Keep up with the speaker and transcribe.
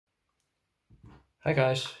Hi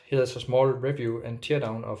guys, here's a small review and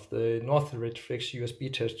teardown of the NorthridgeFix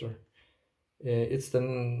USB tester. It's the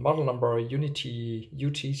model number UNI-T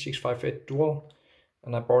UT658DUAL,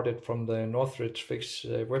 and I bought it from the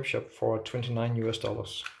NorthrigeFix webshop for $29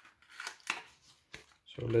 US.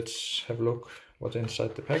 So let's have a look what's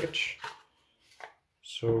inside the package.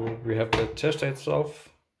 So we have the tester itself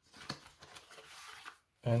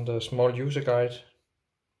and a small user guide,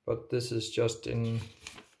 but this is just in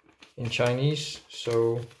Chinese,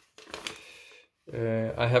 so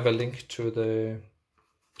I have a link to the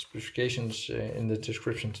specifications in the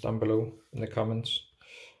descriptions down below in the comments.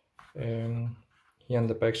 Here on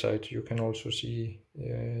the back side you can also see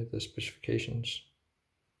the specifications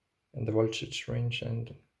and the voltage range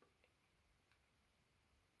and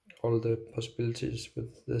all the possibilities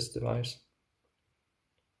with this device.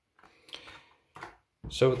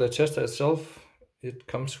 So the tester itself, it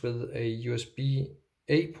comes with a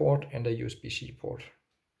USB-A port and a USB-C port,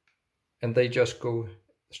 and they just go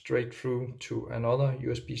straight through to another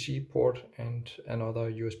USB-C port and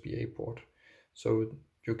another USB-A port, so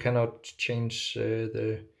you cannot change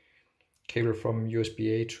the cable from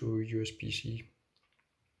USB-A to USB-C.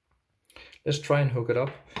 Let's try and hook it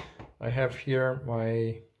up. I have here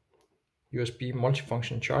my USB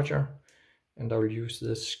multifunction charger, and I will use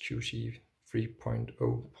this QC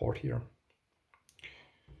 3.0 port here.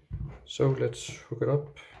 So let's hook it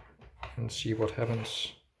up and see what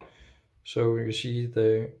happens. So you see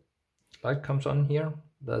the light comes on here.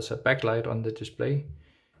 There's a backlight on the display,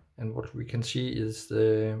 and what we can see is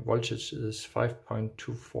the voltage is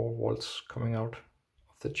 5.24 volts coming out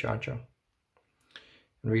of the charger.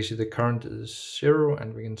 And we see the current is 0,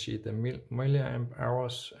 and we can see the milliamp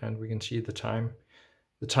hours, and we can see the time.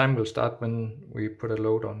 The time will start when we put a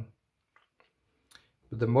load on.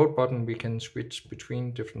 With the mode button we can switch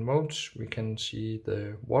between different modes. We can see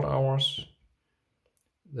the watt hours,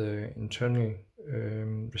 the internal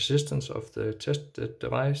resistance of the tested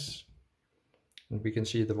device, and we can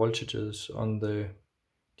see the voltages on the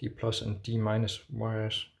D plus and D minus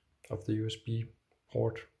wires of the USB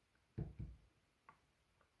port.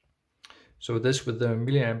 So this with the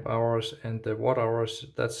milliamp hours and the watt hours,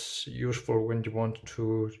 that's useful when you want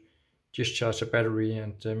to discharge a battery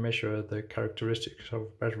and measure the characteristics of a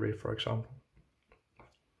battery, for example.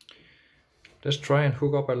 Let's try and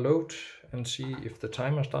hook up a load and see if the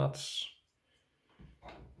timer starts.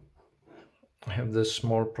 I have this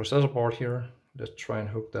small processor board here. Let's try and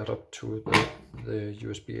hook that up to the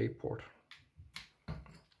USB-A port.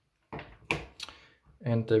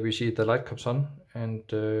 And we see the light comes on, and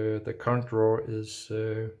the current draw is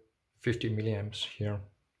 50 milliamps here.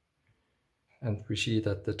 And we see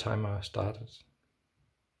that the timer started.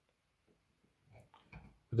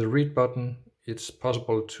 With the read button, it's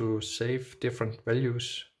possible to save different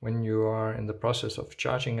values when you are in the process of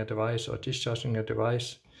charging a device or discharging a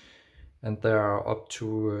device, and there are up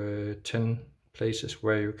to 10 places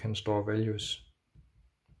where you can store values.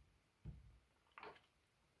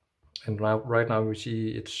 And right now we see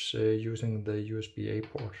it's using the USB-A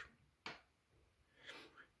port.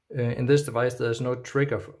 In this device there's no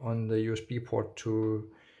trigger on the USB port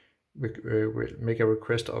to make a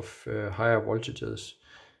request of higher voltages.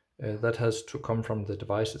 That has to come from the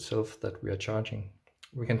device itself that we are charging.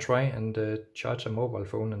 We can try and charge a mobile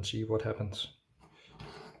phone and see what happens.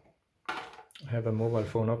 I have a mobile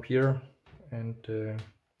phone up here, and the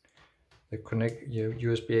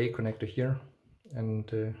USB-A connector here,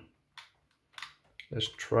 and let's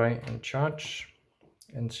try and charge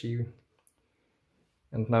and see.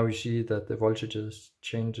 And now you see that the voltages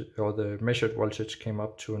changed, or the measured voltage came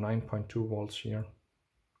up to 9.2 volts here.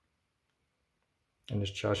 And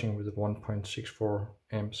it's charging with 1.64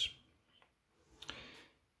 amps.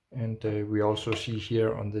 And we also see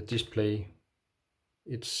here on the display,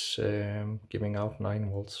 it's giving out 9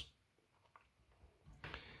 volts.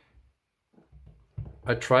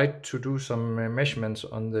 I tried to do some measurements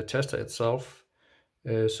on the tester itself.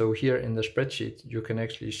 So here in the spreadsheet you can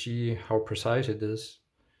actually see how precise it is.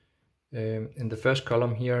 In the first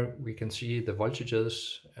column here we can see the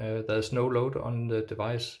voltages. There's no load on the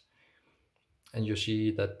device, and you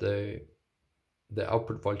see that the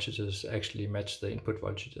output voltages actually match the input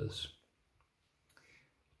voltages.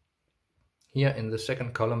 Here in the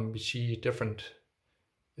second column we see different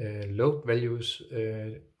load values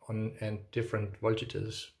and different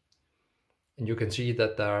voltages, and you can see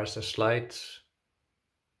that there's a slight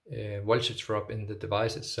voltage drop in the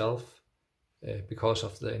device itself because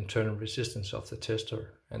of the internal resistance of the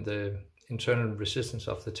tester, and the internal resistance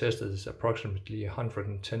of the tester is approximately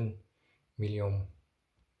 110 milliohm.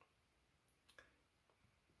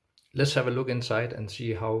 Let's have a look inside and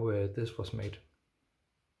see how this was made.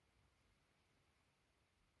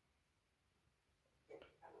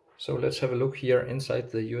 So let's have a look here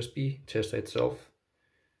inside the USB tester itself.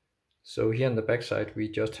 So here on the back side we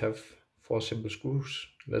just have 4 simple screws.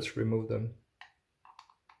 Let's remove them.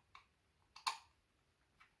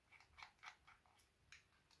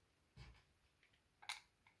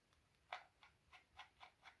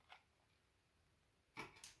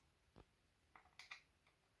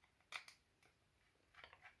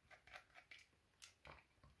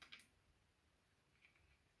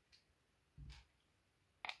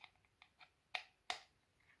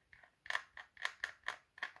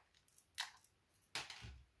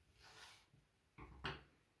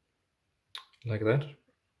 Like that.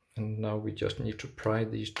 And now we just need to pry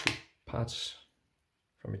these 2 parts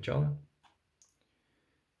from each other.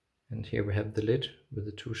 And here we have the lid with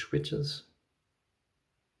the 2 switches.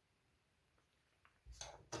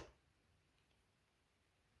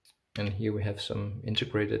 And here we have some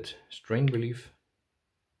integrated strain relief,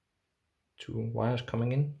 2 wires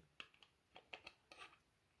coming in.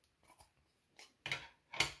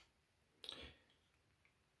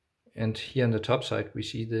 And here on the top side we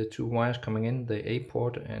see the 2 wires coming in, the A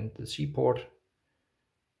port and the C port.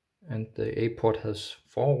 And the A port has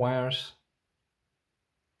 4 wires.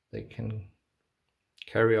 They can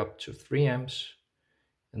carry up to 3 amps.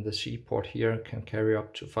 And the C port here can carry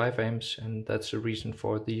up to 5 amps. And that's the reason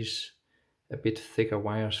for these a bit thicker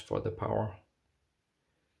wires for the power.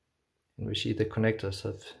 And we see the connectors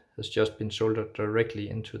has just been soldered directly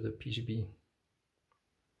into the PCB.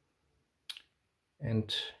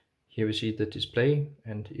 And here we see the display,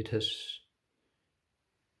 and it is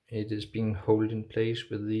being held in place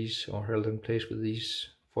with these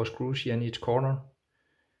 4 screws here in each corner,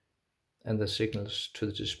 and the signals to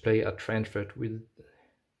the display are transferred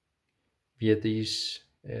via these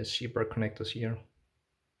zebra connectors here,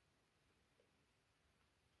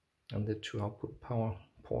 and the 2 output power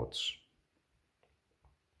ports.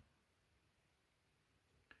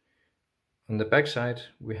 On the back side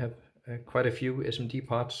we have quite a few SMD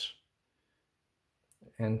parts.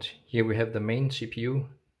 And here we have the main CPU,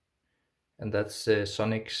 and that's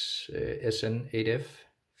SONIX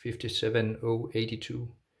SN8f57082.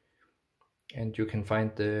 And you can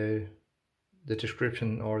find the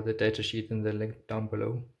description or the datasheet in the link down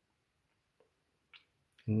below.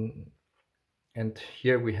 And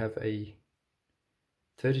here we have a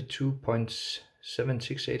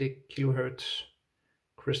 32.7680 kHz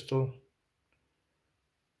crystal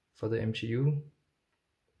for the MCU.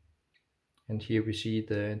 And here we see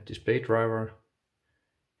the display driver.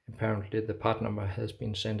 Apparently the part number has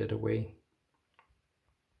been sent away.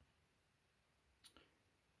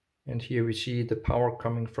 And here we see the power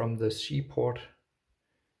coming from the C port,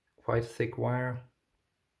 quite thick wire,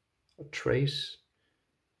 a trace,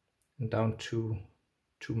 and down to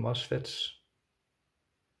 2 MOSFETs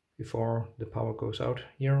before the power goes out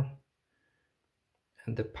here.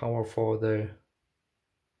 And the power for the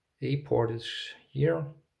A port is here,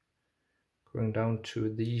 going down to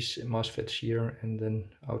these MOSFETs here and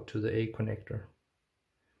then out to the A connector.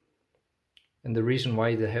 And the reason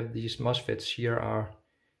why they have these MOSFETs here are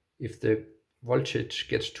if the voltage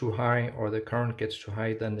gets too high or the current gets too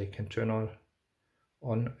high, then they can turn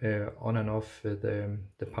on and off the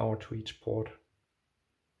power to each port.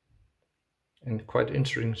 And quite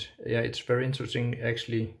interesting, yeah, it's very interesting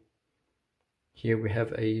actually. Here we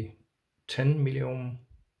have a 10 milliohm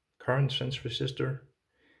current sense resistor,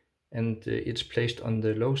 and it's placed on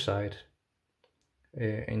the low side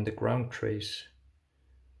in the ground trace.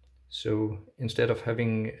 So instead of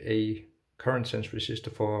having a current sense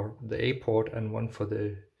resistor for the A port and one for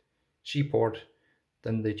the C port,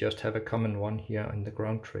 then they just have a common one here in the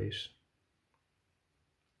ground trace.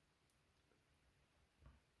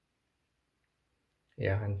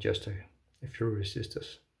 Yeah, and just a few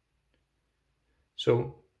resistors.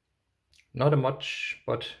 So not a much,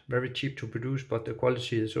 but very cheap to produce, but the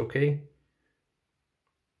quality is okay,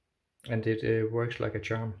 and it works like a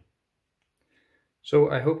charm. So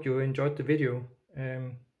I hope you enjoyed the video.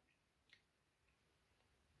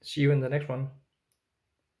 See you in the next one.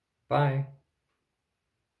 Bye.